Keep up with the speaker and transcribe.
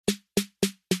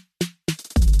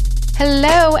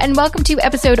Hello, and welcome to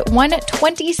episode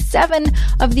 127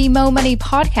 of the Mo Money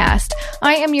Podcast.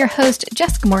 I am your host,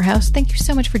 Jessica Morehouse. Thank you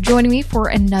so much for joining me for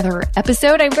another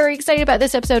episode. I'm very excited about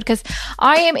this episode because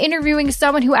I am interviewing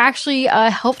someone who actually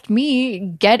helped me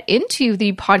get into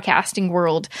the podcasting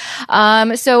world.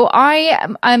 So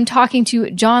I'm talking to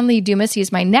John Lee Dumas. He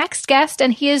is my next guest,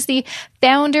 and he is the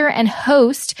founder and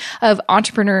host of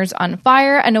Entrepreneurs on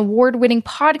Fire, an award-winning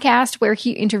podcast where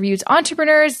he interviews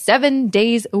entrepreneurs 7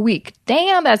 days a week.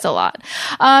 Damn, that's a lot.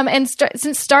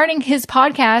 Since starting his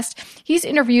podcast, he's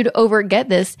interviewed over, get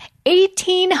this,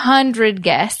 1,800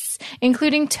 guests,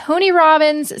 including Tony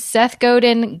Robbins, Seth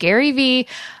Godin, Gary Vee,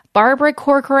 Barbara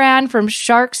Corcoran from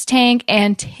Shark's Tank,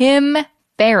 and Tim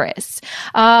Ferriss.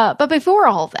 But before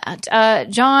all that,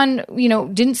 John,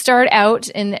 didn't start out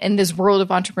in this world of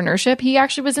entrepreneurship. He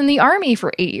actually was in the Army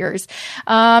for 8 years.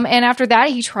 And after that,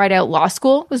 he tried out law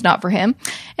school, was not for him.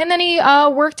 And then he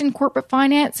worked in corporate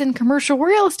finance and commercial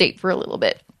real estate for a little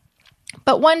bit.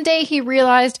 But one day he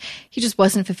realized he just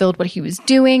wasn't fulfilled what he was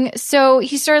doing. So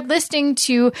he started listening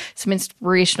to some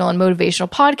inspirational and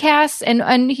motivational podcasts,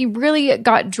 and he really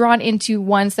got drawn into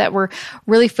ones that were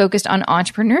really focused on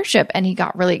entrepreneurship, and he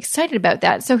got really excited about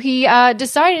that. So he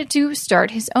decided to start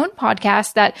his own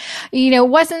podcast that,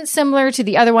 wasn't similar to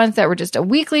the other ones that were just a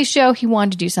weekly show. He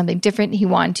wanted to do something different. He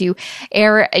wanted to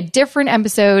air a different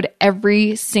episode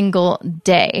every single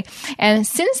day. And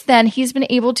since then, he's been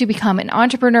able to become an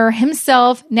entrepreneur himself,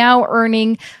 now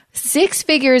earning 6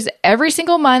 figures every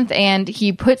single month, and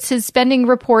he puts his spending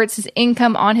reports, his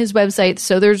income on his website,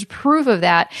 so there's proof of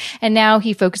that. And now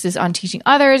he focuses on teaching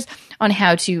others on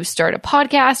how to start a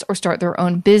podcast or start their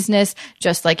own business,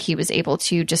 just like he was able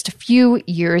to just a few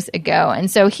years ago.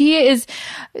 And so he is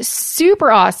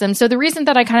super awesome. So the reason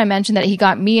that I kind of mentioned that he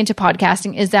got me into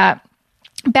podcasting is that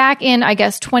back in,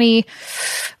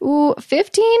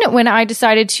 2015, when I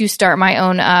decided to start my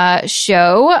own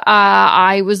show,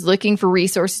 I was looking for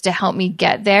resources to help me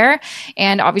get there,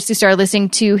 and obviously started listening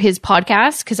to his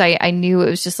podcast because I knew it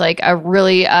was just like a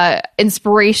really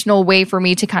inspirational way for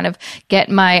me to kind of get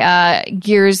my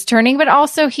gears turning. But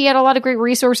also, he had a lot of great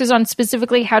resources on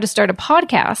specifically how to start a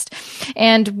podcast.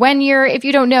 And if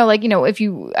you don't know, if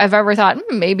you have ever thought,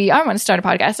 maybe I want to start a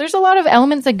podcast, there's a lot of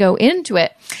elements that go into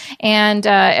it. And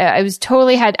I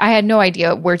had no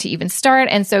idea where to even start.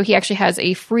 And so he actually has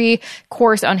a free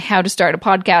course on how to start a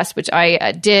podcast, which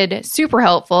I did, super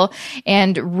helpful,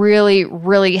 and really,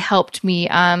 really helped me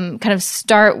kind of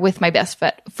start with my best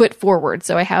foot forward.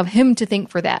 So I have him to thank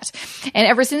for that. And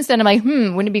ever since then, I'm like,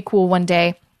 wouldn't it be cool one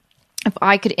day if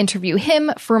I could interview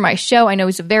him for my show? I know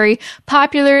he's a very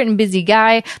popular and busy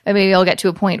guy, but maybe I'll get to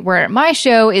a point where my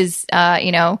show is,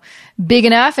 big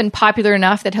enough and popular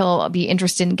enough that he'll be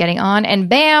interested in getting on. And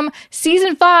bam,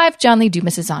 season 5, John Lee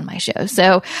Dumas is on my show.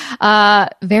 So,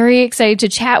 very excited to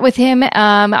chat with him.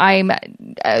 I'm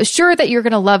sure that you're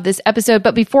going to love this episode.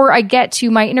 But before I get to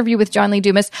my interview with John Lee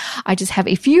Dumas, I just have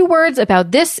a few words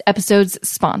about this episode's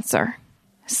sponsor.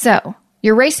 So,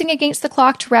 you're racing against the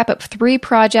clock to wrap up 3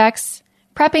 projects,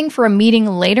 prepping for a meeting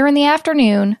later in the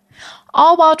afternoon,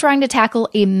 all while trying to tackle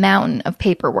a mountain of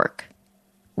paperwork.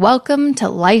 Welcome to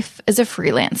life as a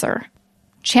freelancer.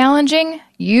 Challenging?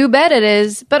 You bet it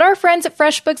is, but our friends at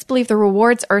FreshBooks believe the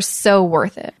rewards are so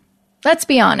worth it. Let's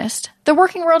be honest, the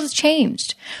working world has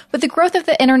changed. With the growth of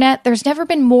the internet, there's never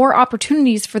been more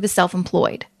opportunities for the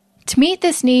self-employed. To meet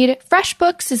this need,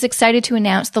 FreshBooks is excited to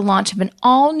announce the launch of an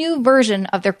all-new version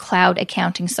of their cloud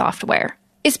accounting software.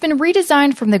 It's been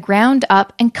redesigned from the ground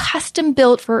up and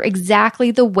custom-built for exactly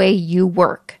the way you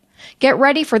work. Get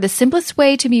ready for the simplest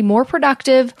way to be more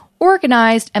productive,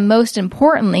 organized, and most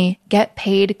importantly, get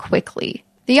paid quickly.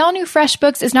 The all-new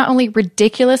FreshBooks is not only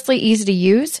ridiculously easy to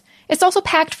use, it's also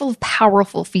packed full of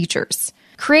powerful features.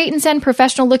 Create and send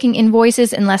professional-looking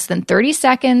invoices in less than 30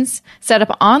 seconds, set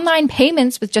up online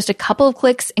payments with just a couple of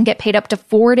clicks and get paid up to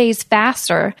 4 days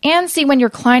faster, and see when your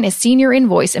client has seen your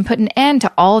invoice and put an end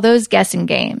to all those guessing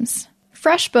games.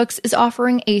 FreshBooks is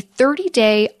offering a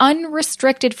 30-day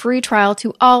unrestricted free trial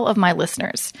to all of my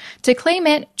listeners. To claim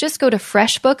it, just go to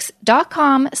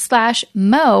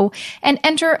freshbooks.com/mo and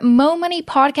enter Mo Money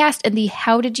Podcast in the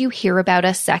How Did You Hear About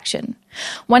Us section.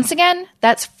 Once again,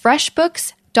 that's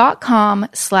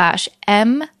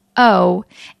freshbooks.com/MO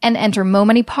and enter Mo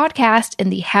Money Podcast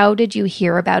in the How Did You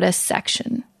Hear About Us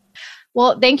section.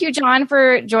 Well, thank you, John,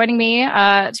 for joining me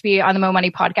to be on the Mo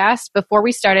Money Podcast. Before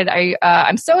we started,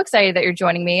 I'm so excited that you're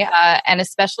joining me, and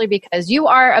especially because you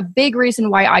are a big reason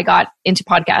why I got into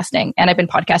podcasting, and I've been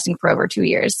podcasting for over 2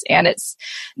 years, and it's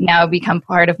now become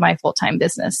part of my full-time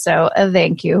business. So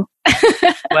thank you.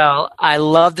 Well, I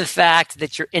love the fact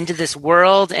that you're into this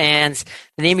world, and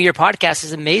the name of your podcast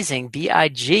is amazing.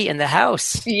 BIG in the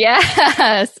house.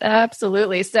 Yes,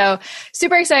 absolutely. So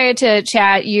super excited to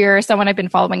chat. You're someone I've been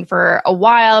following for a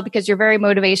while because you're very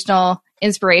motivational,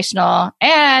 inspirational,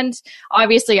 and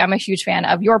obviously I'm a huge fan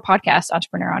of your podcast,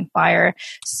 Entrepreneur on Fire.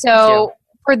 So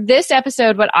for this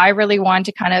episode, what I really want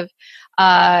to kind of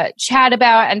chat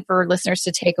about and for listeners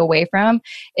to take away from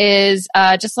is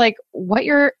just like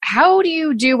how do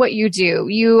you do what you do?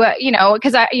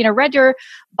 Because I read your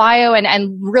bio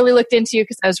and really looked into you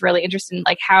because I was really interested in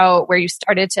like where you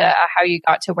started to how you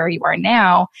got to where you are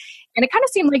now. And it kind of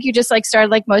seemed like you just like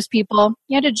started like most people.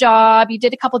 You had a job, you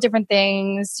did a couple different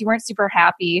things, you weren't super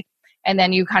happy. And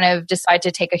then you kind of decide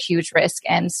to take a huge risk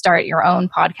and start your own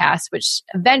podcast, which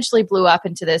eventually blew up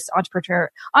into this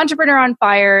Entrepreneur on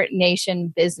Fire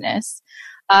Nation business.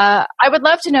 I would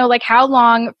love to know, like, how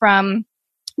long from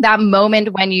that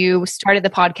moment when you started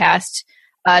the podcast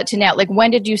to now, like,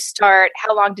 when did you start?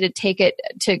 How long did it take it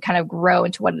to kind of grow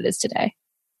into what it is today?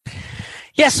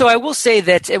 Yeah, so I will say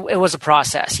that it was a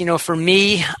process. For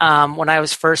me, when I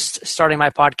was first starting my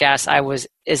podcast, I was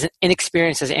as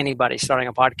inexperienced as anybody starting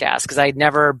a podcast because I'd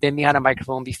never been behind a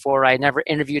microphone before. I had never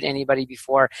interviewed anybody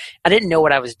before. I didn't know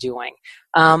what I was doing.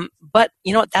 But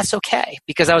that's okay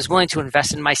because I was willing to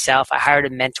invest in myself. I hired a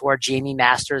mentor, Jamie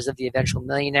Masters of The Eventual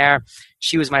Millionaire.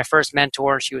 She was my first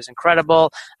mentor. She was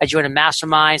incredible. I joined a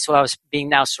mastermind, so I was being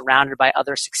now surrounded by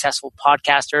other successful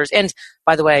podcasters. And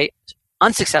by the way,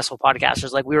 unsuccessful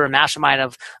podcasters. Like we were a mastermind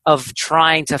of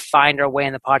trying to find our way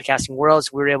in the podcasting world.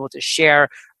 So we were able to share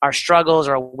our struggles,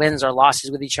 our wins, our losses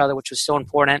with each other, which was so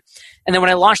important. And then when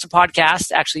I launched the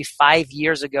podcast, actually 5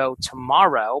 years ago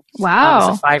tomorrow, wow,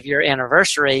 was a 5-year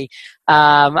anniversary.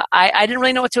 I didn't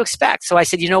really know what to expect. So I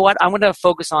said, you know what? I'm going to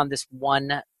focus on this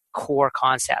one core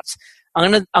concept.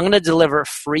 I'm going to deliver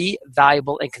free,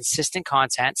 valuable, and consistent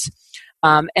content.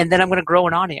 And then I'm going to grow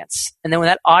an audience. And then when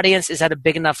that audience is at a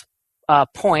big enough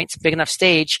big enough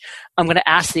stage, I'm going to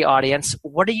ask the audience,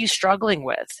 what are you struggling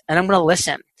with? And I'm going to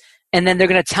listen. And then they're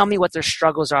going to tell me what their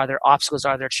struggles are, their obstacles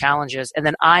are, their challenges. And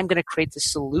then I'm going to create the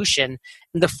solution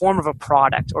in the form of a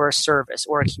product or a service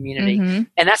or a community. Mm-hmm.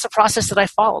 And that's a process that I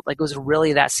followed. Like it was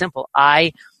really that simple.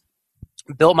 I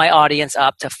built my audience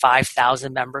up to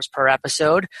 5,000 members per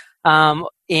episode. And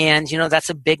that's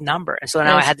a big number. And so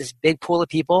now I had this big pool of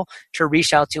people to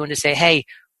reach out to and to say, hey,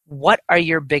 what are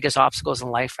your biggest obstacles in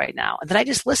life right now? And then I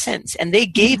just listened. And they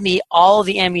gave me all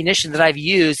the ammunition that I've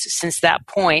used since that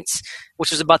point,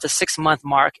 which was about the 6-month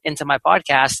mark into my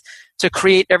podcast, to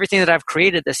create everything that I've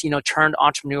created, this, turned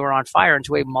Entrepreneur on Fire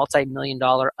into a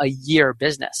multi-million-dollar a year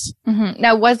business. Mm-hmm.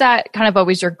 Now, was that kind of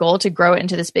always your goal to grow it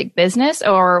into this big business?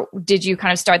 Or did you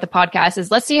kind of start the podcast as,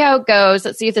 let's see how it goes,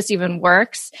 let's see if this even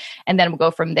works, and then we'll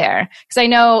go from there? Because I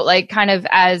know, like, kind of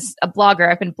as a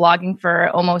blogger, I've been blogging for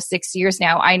almost 6 years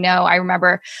now. I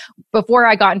remember before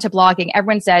I got into blogging,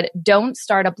 everyone said, don't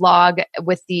start a blog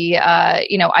with the,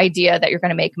 idea that you're going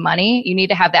to make money. You need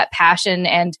to have that passion.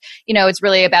 And, it's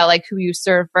really about like who you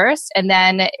serve first. And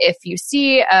then if you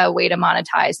see a way to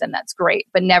monetize, then that's great,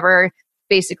 but never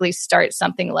basically start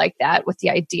something like that with the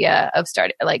idea of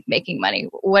making money.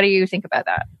 What do you think about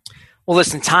that? Well,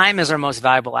 listen, time is our most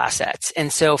valuable asset.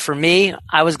 And so for me,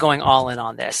 I was going all in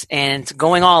on this. And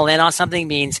going all in on something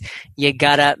means you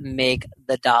gotta make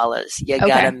the dollars. You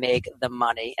gotta make the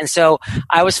money. And so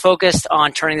I was focused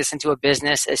on turning this into a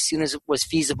business as soon as it was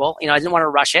feasible. I didn't want to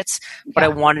rush it, but I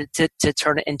wanted to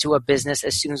turn it into a business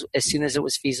as soon as it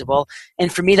was feasible.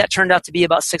 And for me, that turned out to be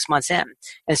about 6 months in.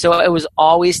 And so it was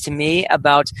always to me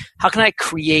about how can I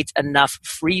create enough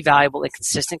free, valuable, and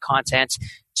consistent content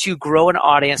to grow an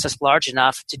audience that's large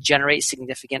enough to generate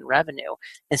significant revenue.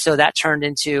 And so that turned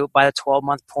into, by the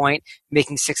 12-month point,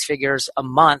 making 6 figures a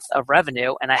month of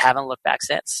revenue, and I haven't looked back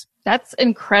since. That's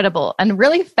incredible and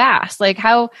really fast. I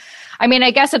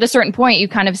guess at a certain point you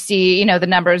kind of see, the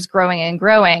numbers growing and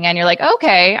growing and you're like,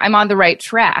 okay, I'm on the right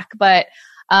track. But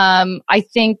I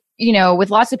think, with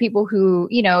lots of people who,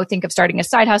 think of starting a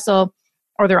side hustle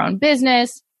or their own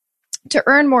business to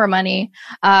earn more money,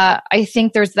 I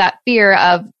think there's that fear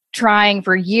of trying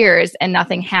for years and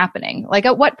nothing happening. Like,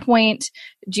 at what point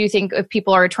do you think if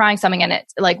people are trying something and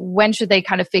it's like, when should they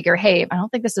kind of figure, hey, I don't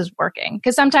think this is working?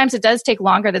 Because sometimes it does take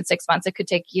longer than 6 months. It could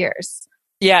take years.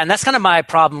 Yeah, and that's kind of my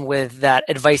problem with that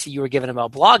advice that you were given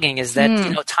about blogging is that,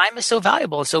 time is so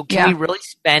valuable. So can we really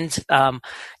spend,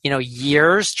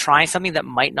 years trying something that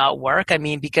might not work? I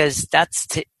mean, because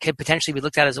could potentially be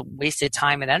looked at as a wasted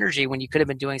time and energy when you could have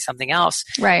been doing something else.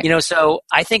 Right. So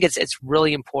I think it's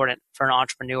really important for an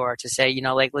entrepreneur to say,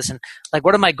 listen, like,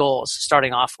 what are my goals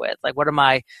starting off with? Like, what are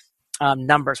my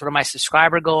numbers. What are my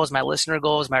subscriber goals, my listener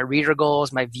goals, my reader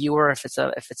goals, my viewer, if it's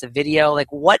a video,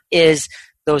 like what is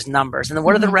those numbers? And then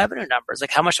what are the revenue numbers?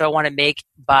 Like how much do I want to make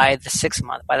by the 6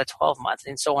 month, by the 12 month,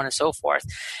 and so on and so forth.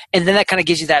 And then that kind of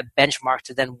gives you that benchmark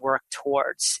to then work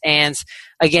towards. And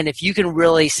again, if you can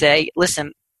really say,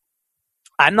 listen,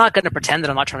 I'm not going to pretend that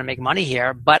I'm not trying to make money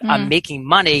here, but I'm making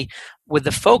money with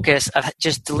the focus of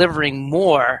just delivering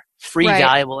more free,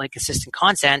 valuable, and consistent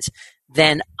content,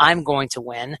 then I'm going to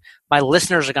win. My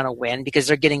listeners are going to win because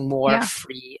they're getting more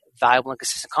free, valuable, and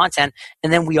consistent content,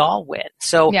 and then we all win.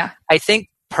 So I think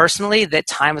personally that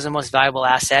time is the most valuable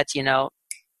asset.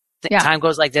 Time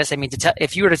goes like this. I mean,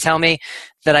 if you were to tell me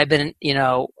that I've been,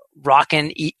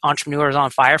 rocking Entrepreneurs on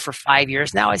Fire for 5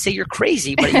 years now, I'd say you're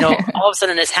crazy. But, all of a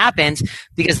sudden this happens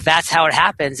because that's how it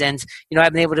happens. And,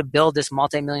 I've been able to build this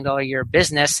multi-million-dollar a year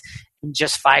business in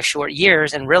just 5 short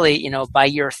years. And really, by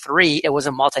year 3, it was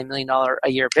a multi-million-dollar a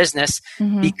year business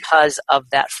because of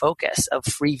that focus of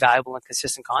free, valuable, and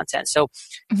consistent content. So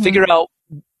figure out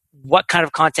what kind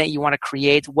of content you want to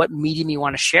create, what medium you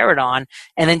want to share it on,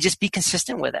 and then just be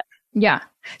consistent with it. Yeah.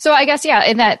 So I guess,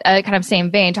 in that kind of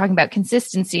same vein, talking about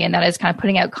consistency, and that is kind of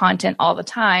putting out content all the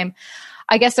time,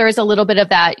 I guess there is a little bit of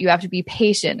that. You have to be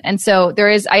patient. And so there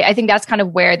is, I think that's kind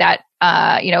of where that,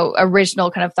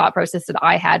 original kind of thought process that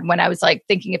I had when I was like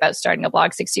thinking about starting a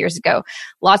blog 6 years ago.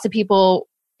 Lots of people,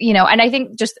 and I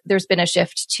think just there's been a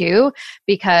shift too,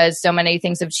 because so many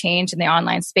things have changed in the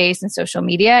online space and social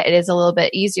media. It is a little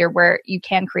bit easier where you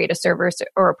can create a service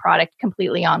or a product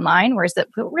completely online, whereas that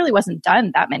really wasn't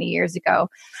done that many years ago.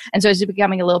 And so it's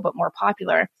becoming a little bit more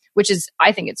popular, which is,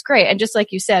 I think it's great. And just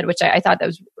like you said, which I thought that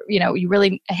was, you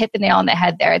really hit the nail on the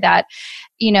head there, that,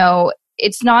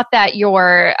 it's not that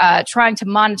you're trying to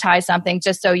monetize something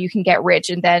just so you can get rich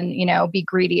and then, be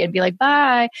greedy and be like,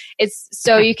 bye. It's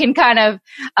so you can kind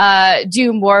of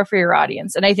do more for your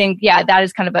audience. And I think, that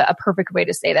is kind of a perfect way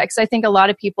to say that. Because I think a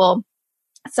lot of people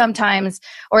sometimes,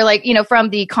 or like, from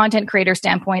the content creator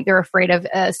standpoint, they're afraid of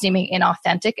seeming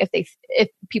inauthentic if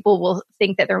people will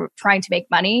think that they're trying to make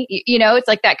money. It's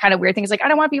like that kind of weird thing. It's like, I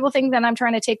don't want people to think that I'm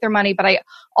trying to take their money, but I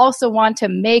also want to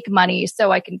make money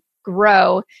so I can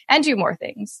grow and do more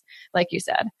things, like you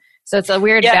said. So it's a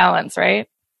weird balance, right?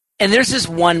 And there's this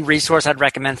one resource I'd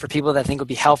recommend for people that I think would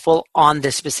be helpful on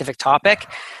this specific topic,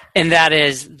 and that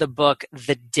is the book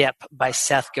The Dip by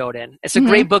Seth Godin. It's a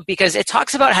great book because it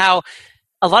talks about how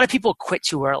a lot of people quit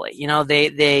too early.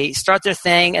 They start their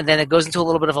thing and then it goes into a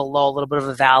little bit of a lull, a little bit of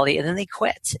a valley, and then they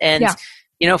quit. And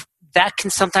that can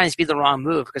sometimes be the wrong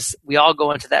move because we all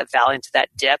go into that valley, into that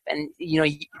dip. And,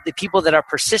 the people that are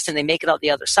persistent, they make it out the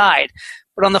other side.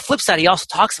 But on the flip side, he also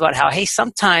talks about how, hey,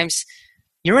 sometimes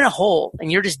you're in a hole and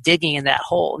you're just digging in that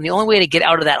hole. And the only way to get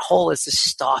out of that hole is to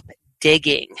stop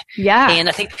digging. Yeah. And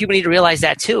I think people need to realize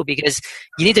that too, because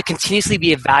you need to continuously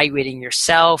be evaluating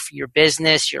yourself, your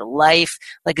business, your life.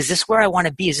 Like, is this where I want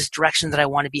to be? Is this direction that I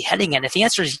want to be heading in? If the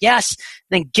answer is yes,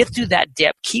 then get through that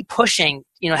dip, keep pushing,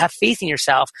 have faith in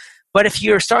yourself. But if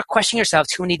you start questioning yourself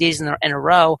too many days in a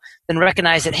row, then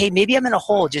recognize that, hey, maybe I'm in a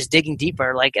hole just digging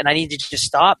deeper, and I need to just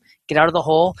stop, get out of the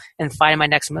hole, and find my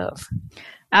next move.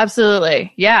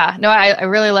 Absolutely. Yeah. No, I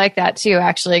really like that too,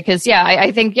 actually. Because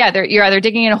I think, you're either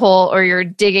digging in a hole or you're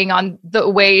digging on the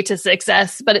way to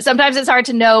success. But sometimes it's hard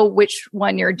to know which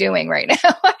one you're doing right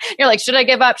now. You're like, should I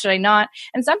give up? Should I not?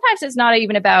 And sometimes it's not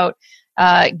even about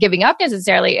giving up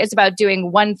necessarily. It's about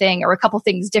doing one thing or a couple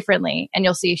things differently, and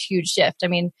you'll see a huge shift. I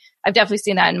mean, I've definitely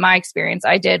seen that in my experience.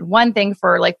 I did one thing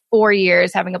for like 4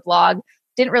 years, having a blog,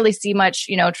 didn't really see much,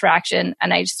 traction,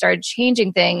 and I just started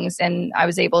changing things, and I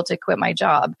was able to quit my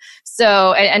job.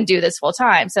 So, and do this full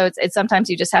time. So it's sometimes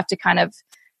you just have to kind of,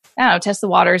 test the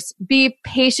waters, be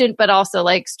patient, but also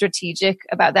like strategic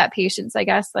about that patience, I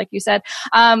guess, like you said.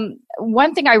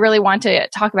 One thing I really want to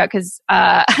talk about, because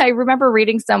I remember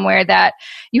reading somewhere that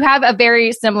you have a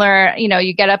very similar,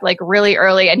 you get up like really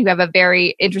early and you have a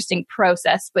very interesting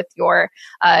process with your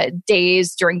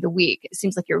days during the week. It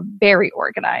seems like you're very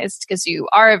organized because you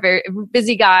are a very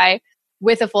busy guy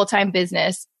with a full-time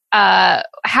business.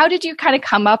 How did you kind of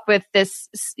come up with this,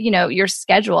 your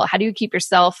schedule? How do you keep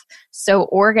yourself so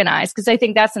organized? Because I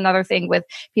think that's another thing with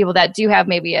people that do have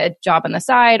maybe a job on the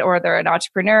side, or they're an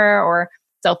entrepreneur or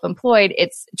self-employed.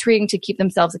 It's trying to keep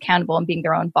themselves accountable and being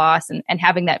their own boss and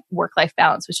having that work-life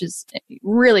balance, which is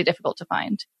really difficult to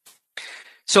find.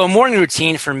 So a morning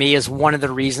routine for me is one of the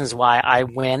reasons why I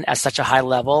win at such a high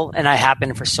level, and I have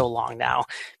been for so long now,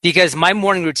 because my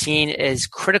morning routine is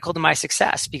critical to my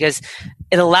success because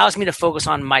it allows me to focus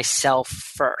on myself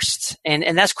first.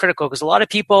 And that's critical because a lot of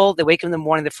people, they wake up in the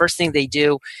morning, the first thing they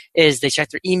do is they check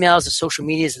their emails, the social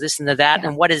medias, this and that. Yeah.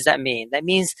 And what does that mean? That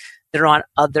means that are on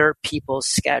other people's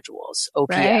schedules, OPS,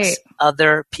 Right.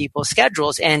 other people's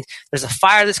schedules. And there's a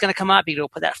fire that's going to come up. You go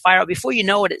put that fire out. Before you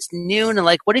know it, it's noon. And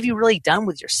like, what have you really done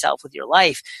with yourself, with your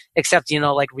life, except,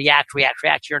 like react.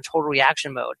 You're in total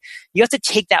reaction mode. You have to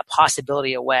take that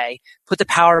possibility away, put the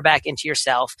power back into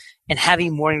yourself, and have a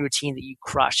morning routine that you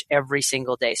crush every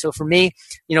single day. So for me,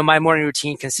 my morning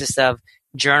routine consists of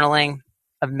journaling,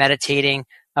 of meditating,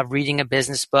 of reading a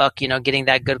business book, getting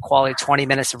that good quality 20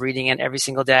 minutes of reading in every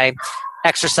single day,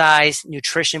 exercise,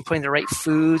 nutrition, putting the right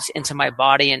foods into my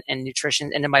body and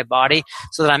nutrition into my body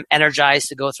so that I'm energized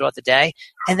to go throughout the day.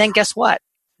 And then guess what?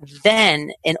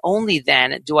 Then and only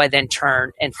then do I then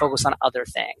turn and focus on other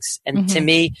things. And to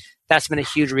me, that's been a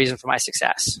huge reason for my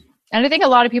success. And I think a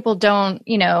lot of people don't,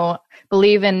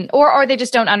 believe in, or they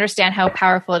just don't understand how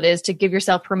powerful it is to give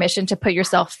yourself permission to put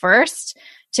yourself first,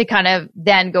 to kind of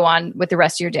then go on with the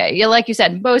rest of your day. Like you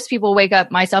said, most people wake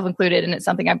up, myself included, and it's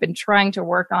something I've been trying to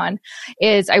work on,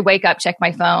 is I wake up, check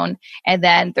my phone, and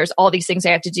then there's all these things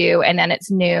I have to do, and then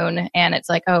it's noon, and it's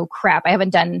like, oh crap, I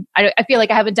feel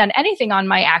like I haven't done anything on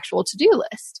my actual to-do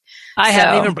list. I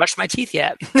haven't even brushed my teeth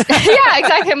yet. Yeah,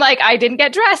 exactly. I'm like, I didn't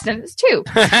get dressed, and it's 2.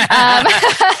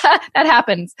 That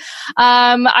happens.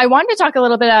 I wanted to talk a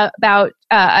little bit about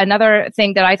another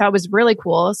thing that I thought was really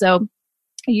cool. So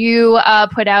you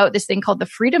put out this thing called the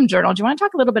Freedom Journal. Do you want to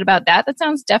talk a little bit about that? That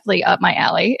sounds definitely up my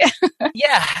alley.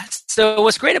 Yeah. So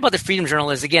what's great about the Freedom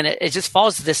Journal is, again, it just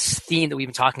follows this theme that we've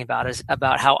been talking about, is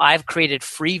about how I've created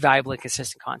free, valuable, and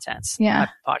consistent contents. Yeah.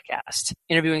 My podcast,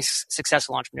 interviewing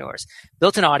successful entrepreneurs,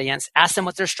 built an audience, asked them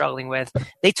what they're struggling with.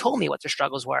 They told me what their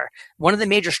struggles were. One of the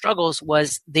major struggles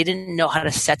was they didn't know how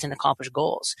to set and accomplish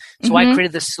goals. So I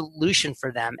created the solution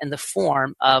for them in the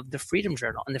form of the Freedom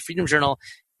Journal. And the Freedom Journal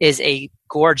is a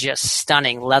gorgeous,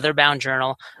 stunning, leather-bound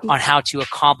journal on how to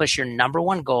accomplish your number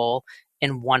one goal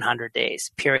in 100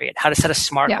 days, period. How to set a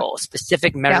SMART goal,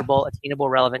 specific, measurable, attainable,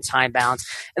 relevant, time bounds,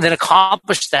 and then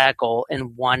accomplish that goal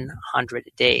in 100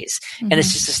 days. And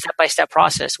it's just a step-by-step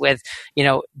process with,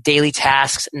 daily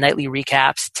tasks, nightly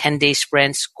recaps, 10-day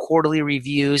sprints, quarterly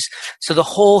reviews. So the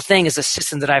whole thing is a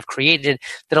system that I've created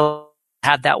that'll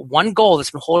have that one goal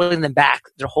that's been holding them back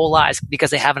their whole lives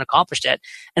because they haven't accomplished it,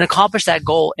 and accomplish that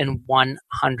goal in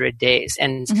 100 days.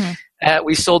 And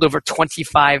we sold over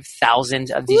 25,000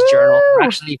 of these journals. We're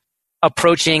actually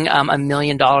approaching $1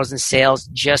 million in sales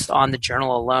just on the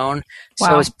journal alone. Wow.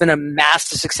 So it's been a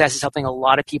massive success. It's helping a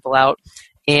lot of people out.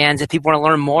 And if people want to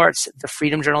learn more, it's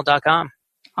thefreedomjournal.com.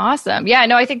 Awesome. Yeah,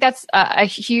 no, I think that's a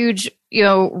huge,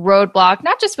 roadblock,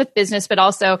 not just with business, but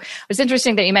also it's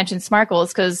interesting that you mentioned SMART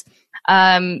goals, because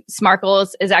SMART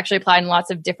goals is actually applied in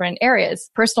lots of different areas.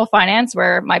 Personal finance,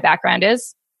 where my background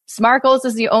is, SMART goals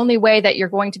is the only way that you're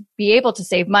going to be able to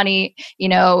save money,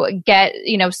 get,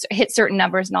 hit certain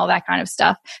numbers and all that kind of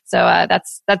stuff. So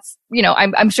that's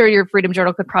I'm sure your Freedom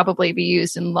Journal could probably be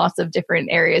used in lots of different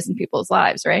areas in people's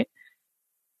lives, right?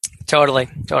 Totally.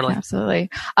 Absolutely.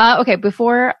 Okay,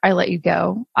 before I let you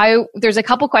go, there's a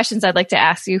couple questions I'd like to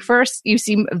ask you. First, you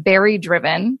seem very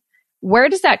driven. Where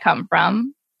does that come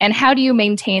from? And how do you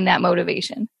maintain that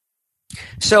motivation?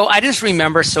 So I just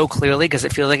remember so clearly, because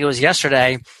it feels like it was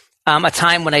yesterday, a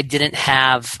time when I didn't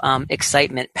have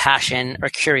excitement, passion, or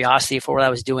curiosity for what I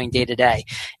was doing day to day.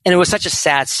 And it was such a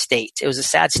sad state. It was a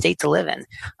sad state to live in.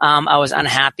 I was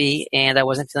unhappy and I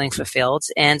wasn't feeling fulfilled.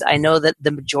 And I know that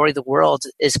the majority of the world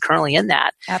is currently in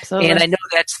that. Absolutely. And I know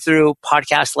that's through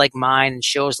podcasts like mine and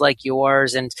shows like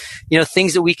yours and,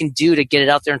 things that we can do to get it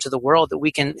out there into the world, that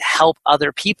we can help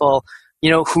other people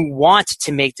who want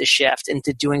to make the shift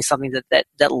into doing something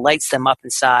that lights them up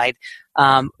inside,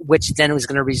 which then is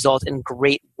going to result in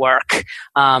great work,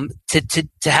 to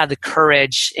have the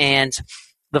courage and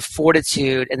the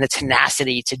fortitude and the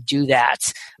tenacity to do that.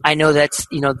 I know that's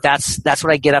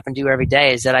what I get up and do every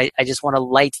day, is that I just want to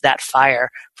light that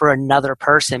fire for another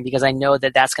person, because I know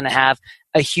that that's going to have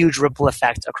a huge ripple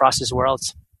effect across this world.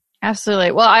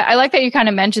 Absolutely. Well, I like that you kind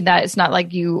of mentioned that it's not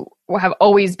like you have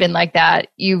always been like that.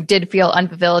 You did feel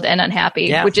unfulfilled and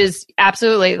unhappy, which is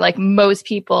absolutely like most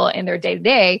people in their day to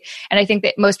day. And I think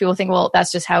that most people think, well,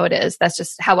 that's just how it is. That's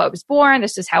just how I was born.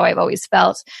 That's just how I've always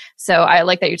felt. So I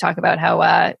like that you talk about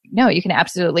how, no, you can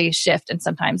absolutely shift. And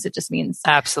sometimes it just means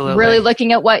absolutely really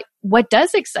looking at what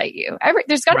does excite you.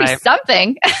 There's got to be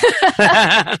something.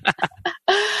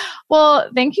 Well,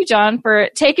 thank you, John, for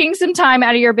taking some time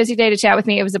out of your busy day to chat with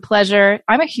me. It was a pleasure.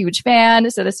 I'm a huge fan,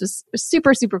 so this was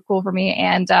super, super cool for me.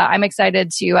 And I'm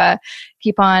excited to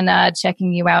keep on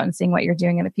checking you out and seeing what you're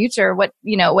doing in the future. What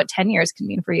 10 years can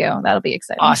mean for you. That'll be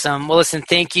exciting. Awesome. Well, listen,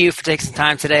 thank you for taking some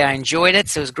time today. I enjoyed it.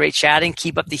 So it was great chatting.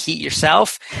 Keep up the heat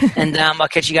yourself. And I'll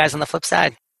catch you guys on the flip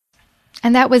side.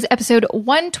 And that was episode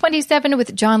 127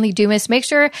 with John Lee Dumas. Make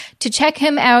sure to check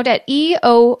him out at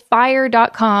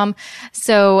eofire.com.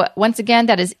 So once again,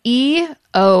 that is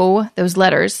those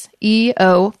letters,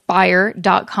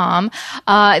 eofire.com.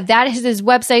 That is his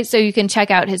website, so you can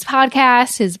check out his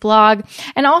podcast, his blog,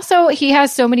 and also he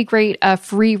has so many great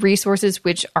free resources,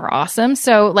 which are awesome.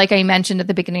 So like I mentioned at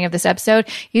the beginning of this episode,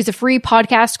 he has a free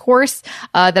podcast course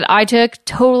that I took.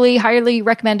 Totally, highly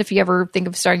recommend if you ever think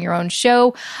of starting your own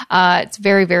show. It's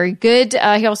very, very good.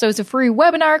 He also has a free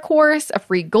webinar course, a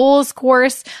free goals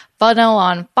course, Funnel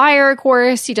on Fire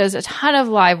course. He does a ton of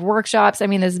live workshops. I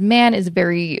mean, this man is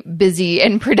very busy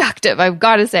and productive. I've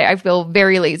got to say, I feel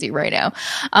very lazy right now.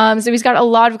 So he's got a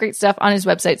lot of great stuff on his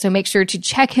website. So make sure to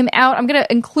check him out. I'm going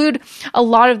to include a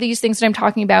lot of these things that I'm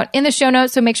talking about in the show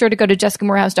notes. So make sure to go to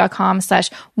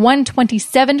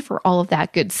jessicamorehouse.com/127 for all of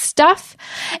that good stuff.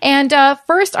 And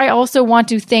first, I also want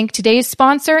to thank today's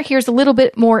sponsor. Here's a little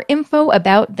bit more info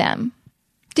about them.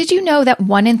 Did you know that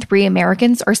 1 in 3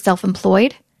 Americans are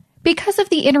self-employed? Because of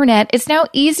the internet, it's now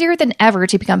easier than ever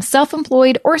to become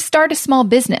self-employed or start a small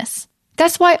business.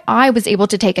 That's why I was able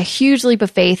to take a huge leap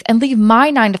of faith and leave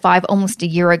my 9-to-5 almost a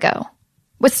year ago.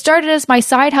 What started as my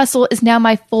side hustle is now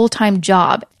my full-time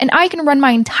job, and I can run my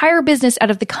entire business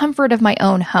out of the comfort of my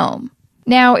own home.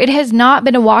 Now, it has not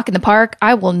been a walk in the park.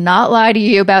 I will not lie to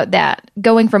you about that.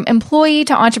 Going from employee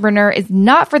to entrepreneur is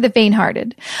not for the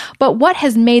faint-hearted. But what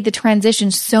has made the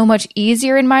transition so much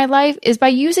easier in my life is by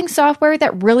using software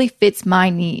that really fits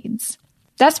my needs.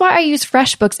 That's why I use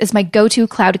FreshBooks as my go-to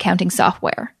cloud accounting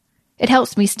software. It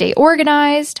helps me stay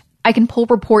organized. I can pull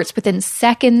reports within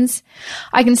seconds.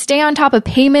 I can stay on top of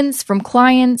payments from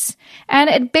clients.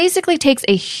 And it basically takes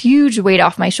a huge weight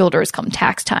off my shoulders come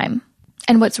tax time.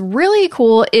 And what's really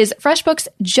cool is FreshBooks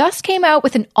just came out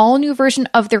with an all-new version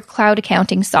of their cloud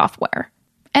accounting software.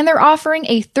 And they're offering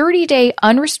a 30-day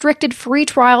unrestricted free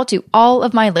trial to all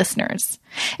of my listeners.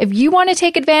 If you want to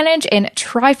take advantage and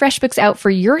try FreshBooks out for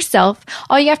yourself,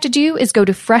 all you have to do is go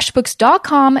to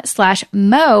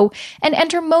freshbooks.com/mo and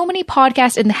enter Mo Money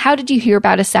Podcast in the How Did You Hear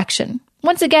About Us section.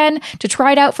 Once again, to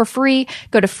try it out for free,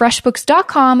 go to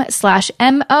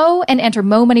freshbooks.com/mo and enter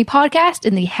Mo Money Podcast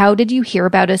in the How Did You Hear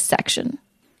About Us section.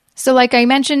 So like I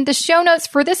mentioned, the show notes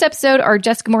for this episode are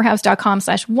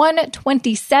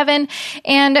jessicamorehouse.com/127.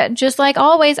 And just like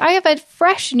always, I have a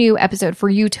fresh new episode for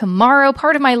you tomorrow,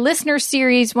 part of my listener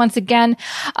series once again.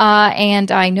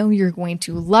 And I know you're going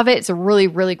to love it. It's a really,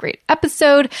 really great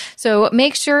episode. So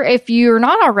make sure, if you're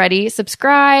not already,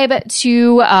 subscribe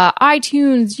to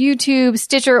iTunes, YouTube,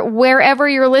 Stitcher, wherever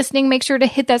you're listening. Make sure to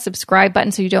hit that subscribe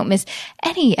button so you don't miss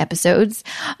any episodes.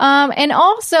 And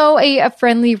also a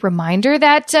friendly reminder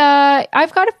that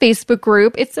I've got a Facebook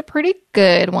group. It's a pretty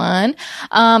good one.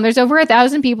 There's over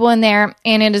 1,000 people in there,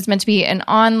 and it is meant to be an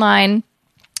online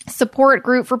support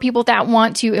group for people that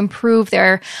want to improve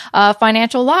their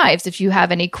financial lives. If you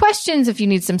have any questions, if you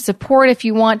need some support, if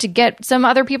you want to get some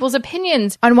other people's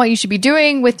opinions on what you should be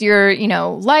doing with your,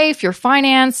 life, your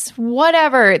finance,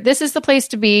 whatever, this is the place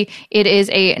to be. It is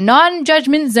a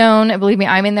non-judgment zone. Believe me,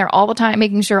 I'm in there all the time,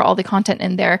 making sure all the content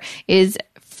in there is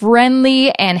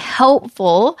friendly and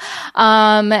helpful.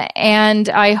 And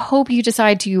I hope you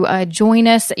decide to join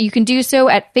us. You can do so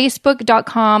at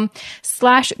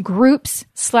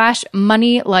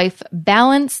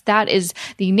facebook.com/groups/money-life-balance. That is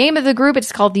the name of the group.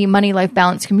 It's called the Money Life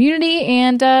Balance Community,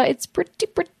 and it's pretty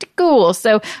cool.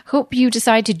 So hope you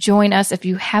decide to join us if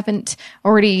you haven't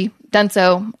already done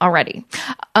so already.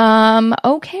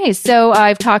 Okay, so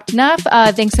I've talked enough.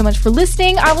 Thanks so much for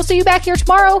listening. I will see you back here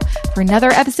tomorrow for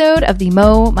another episode of the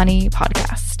Mo Money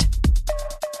Podcast.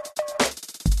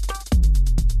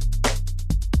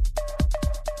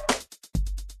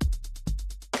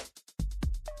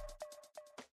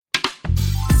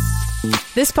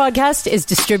 This podcast is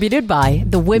distributed by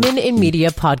the Women in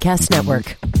Media Podcast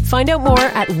Network. Find out more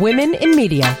at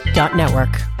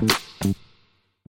womeninmedia.network.